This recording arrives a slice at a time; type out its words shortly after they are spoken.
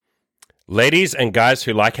Ladies and guys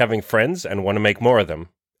who like having friends and want to make more of them.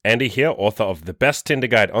 Andy here, author of The Best Tinder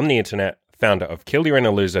Guide on the Internet, founder of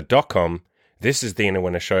killyourinaloser.com. This is the Inner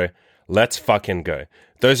Winner Show. Let's fucking go.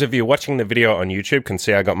 Those of you watching the video on YouTube can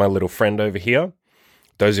see I got my little friend over here.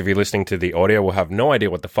 Those of you listening to the audio will have no idea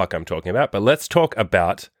what the fuck I'm talking about, but let's talk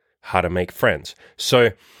about how to make friends.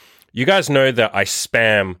 So, you guys know that I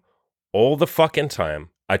spam all the fucking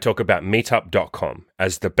time. I talk about meetup.com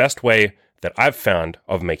as the best way that I've found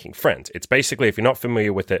of making friends. It's basically, if you're not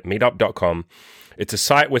familiar with it, meetup.com, it's a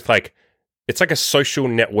site with it's like a social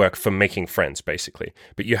network for making friends, basically.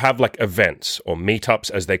 But you have like events or meetups,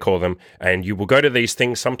 as they call them, and you will go to these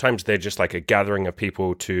things. Sometimes they're just like a gathering of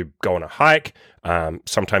people to go on a hike.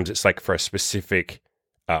 Sometimes it's like for a specific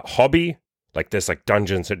hobby. Like there's like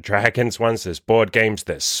Dungeons and Dragons ones, there's board games,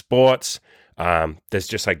 there's sports. There's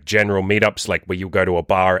just like general meetups, like where you go to a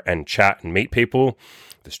bar and chat and meet people.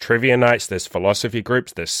 There's trivia nights, there's philosophy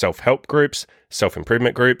groups, there's self-help groups,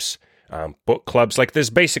 self-improvement groups, book clubs. Like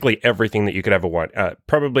there's basically everything that you could ever want.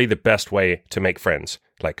 Probably the best way to make friends,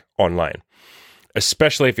 like online,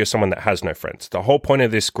 especially if you're someone that has no friends. The whole point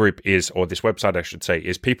of this group is, or this website I should say,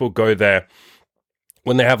 is people go there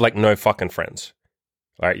when they have like no fucking friends.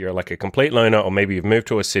 Right, you're like a complete loner, or maybe you've moved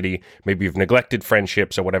to a city, maybe you've neglected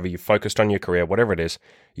friendships or whatever, you've focused on your career, whatever it is.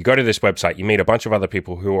 You go to this website, you meet a bunch of other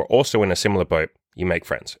people who are also in a similar boat, you make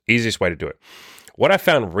friends. Easiest way to do it. What I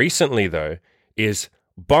found recently, though, is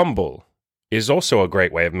Bumble is also a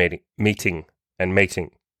great way of meeting and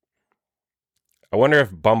mating. I wonder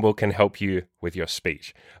if Bumble can help you with your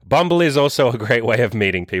speech. Bumble is also a great way of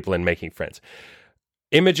meeting people and making friends.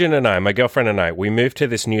 Imogen and I, my girlfriend and I, we moved to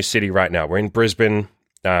this new city right now. We're in Brisbane,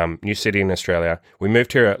 new city in Australia. We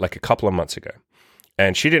moved here like a couple of months ago,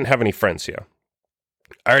 and she didn't have any friends here.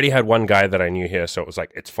 I already had one guy that I knew here, so it was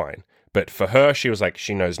like, it's fine. But for her, she was like,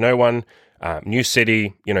 she knows no one, new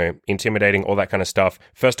city, intimidating, all that kind of stuff.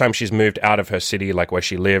 First time she's moved out of her city, like where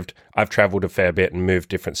she lived. I've traveled a fair bit and moved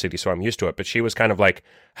different cities, so I'm used to it. But she was kind of like,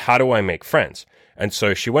 how do I make friends? And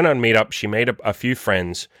so she went on Meetup, she made a few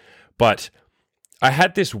friends, but I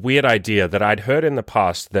had this weird idea that I'd heard in the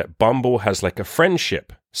past that Bumble has like a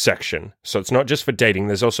friendship section. So it's not just for dating.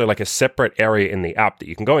 There's also like a separate area in the app that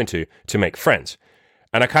you can go into to make friends.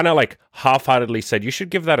 And I kind of like half-heartedly said, you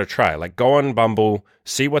should give that a try. Like go on Bumble,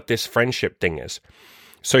 see what this friendship thing is.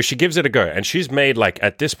 So she gives it a go. And she's made like,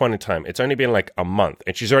 at this point in time, it's only been like a month.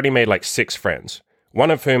 And she's already made like 6 friends. One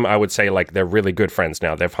of whom I would say like they're really good friends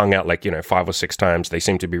now. They've hung out like, 5 or 6 times. They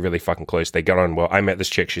seem to be really fucking close. They get on well. I met this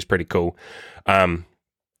chick. She's pretty cool. And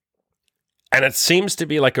it seems to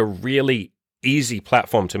be like a really easy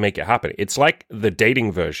platform to make it happen. It's like the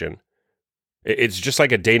dating version. It's just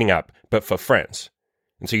like a dating app, but for friends.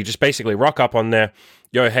 And so you just basically rock up on there.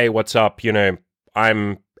 Yo, hey, what's up?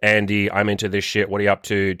 I'm Andy. I'm into this shit. What are you up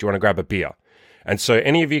to? Do you want to grab a beer? And so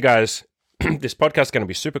any of you guys, this podcast is going to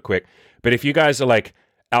be super quick. But if you guys are like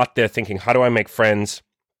out there thinking, how do I make friends?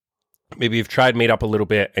 Maybe you've tried Meetup a little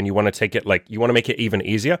bit and you want to take it you want to make it even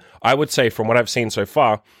easier. I would say from what I've seen so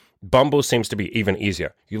far, Bumble seems to be even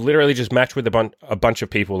easier. You literally just match with a bunch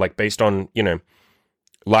of people like based on,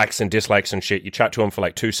 likes and dislikes and shit. You chat to them for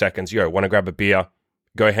like 2 seconds. Yo, want to grab a beer?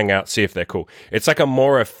 Go hang out, see if they're cool. It's like a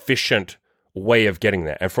more efficient way of getting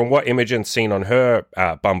there. And from what Imogen's seen on her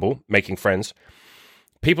Bumble, making friends,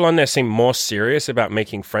 people on there seem more serious about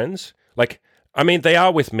making friends. They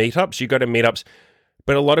are with meetups. You go to meetups,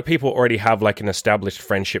 but a lot of people already have like an established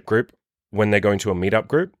friendship group when they're going to a meetup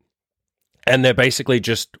group. And they're basically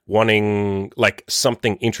just wanting like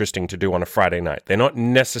something interesting to do on a Friday night. They're not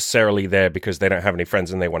necessarily there because they don't have any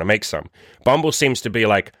friends and they want to make some. Bumble seems to be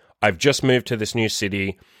like, I've just moved to this new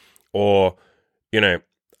city, or,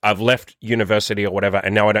 I've left university or whatever,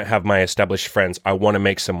 and now I don't have my established friends. I want to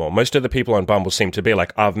make some more. Most of the people on Bumble seem to be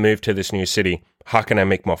like, I've moved to this new city. How can I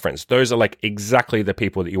make more friends? Those are like exactly the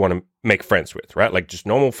people that you want to make friends with, right? Like just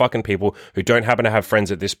normal fucking people who don't happen to have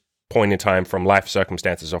friends at this point in time from life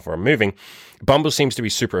circumstances or from moving. Bumble seems to be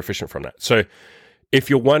super efficient from that. So if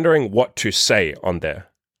you're wondering what to say on there,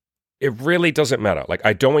 it really doesn't matter. Like,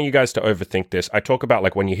 I don't want you guys to overthink this. I talk about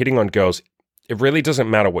like when you're hitting on girls, it really doesn't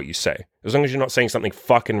matter what you say. As long as you're not saying something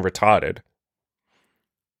fucking retarded,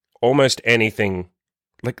 almost anything,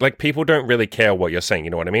 like people don't really care what you're saying. You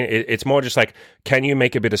know what I mean? It's more just like, can you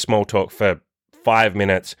make a bit of small talk for 5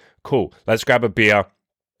 minutes? Cool. Let's grab a beer.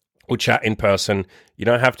 We'll chat in person. You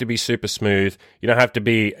don't have to be super smooth. You don't have to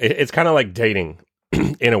be, it's kind of like dating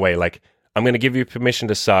in a way. Like, I'm going to give you permission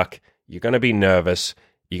to suck. You're going to be nervous.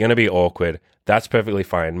 You're going to be awkward. That's perfectly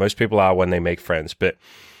fine. Most people are when they make friends. But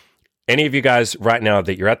Any of you guys right now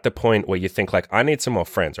that you're at the point where you think like, I need some more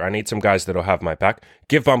friends or I need some guys that'll have my back,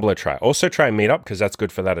 give Bumble a try. Also try Meetup because that's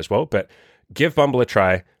good for that as well. But give Bumble a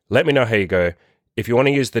try. Let me know how you go. If you want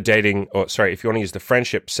to use if you want to use the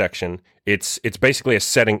friendship section, it's basically a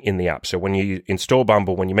setting in the app. So when you install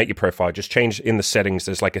Bumble, when you make your profile, just change in the settings.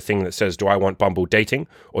 There's like a thing that says, do I want Bumble dating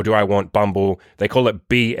or do I want Bumble? They call it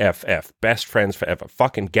BFF, best friends forever.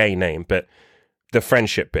 Fucking gay name, but the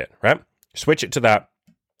friendship bit, right? Switch it to that.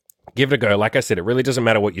 Give it a go. Like I said, it really doesn't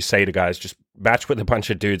matter what you say to guys. Just match with a bunch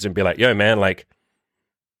of dudes and be like, yo, man, like,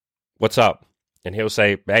 what's up? And he'll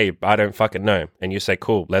say, hey, I don't fucking know. And you say,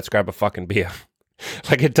 cool, let's grab a fucking beer.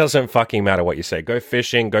 Like, it doesn't fucking matter what you say. Go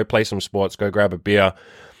fishing, go play some sports, go grab a beer,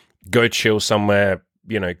 go chill somewhere,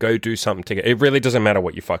 go do something together. It really doesn't matter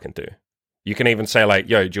what you fucking do. You can even say like,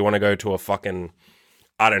 yo, do you want to go to a fucking,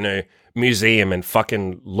 I don't know, museum and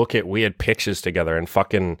fucking look at weird pictures together and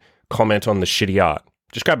fucking comment on the shitty art?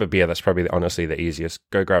 Just grab a beer. That's probably honestly the easiest.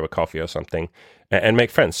 Go grab a coffee or something and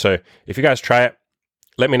make friends. So if you guys try it,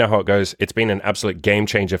 let me know how it goes. It's been an absolute game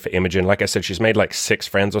changer for Imogen. Like I said, she's made like 6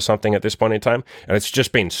 friends or something at this point in time. And it's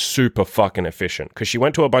just been super fucking efficient because she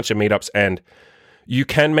went to a bunch of meetups and you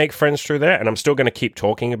can make friends through there. And I'm still going to keep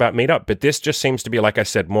talking about Meetup. But this just seems to be, like I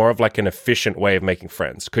said, more of like an efficient way of making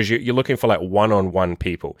friends because you're looking for like one-on-one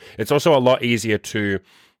people. It's also a lot easier to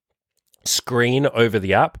screen over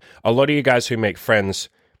the app. A lot of you guys who make friends,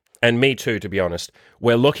 and me too, to be honest,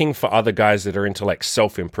 we're looking for other guys that are into like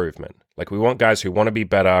self-improvement. Like we want guys who want to be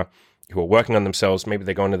better, who are working on themselves. Maybe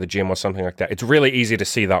they're going to the gym or something like that. It's really easy to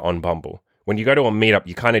see that on Bumble. When you go to a meetup,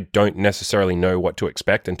 you kind of don't necessarily know what to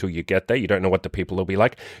expect until you get there. You don't know what the people will be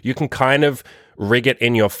like. You can kind of rig it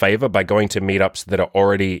in your favor by going to meetups that are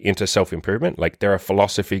already into self-improvement. Like there are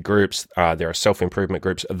philosophy groups, there are self-improvement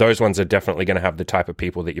groups. Those ones are definitely going to have the type of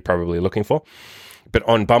people that you're probably looking for. But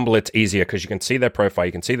on Bumble, it's easier because you can see their profile,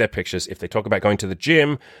 you can see their pictures. If they talk about going to the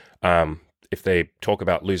gym, if they talk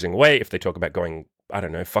about losing weight, if they talk about going, I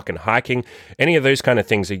don't know, fucking hiking, any of those kind of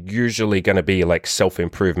things are usually going to be like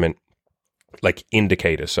self-improvement, like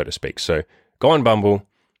indicators, so to speak. So go on Bumble,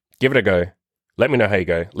 give it a go. Let me know how you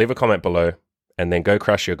go. Leave a comment below and then go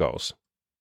crush your goals.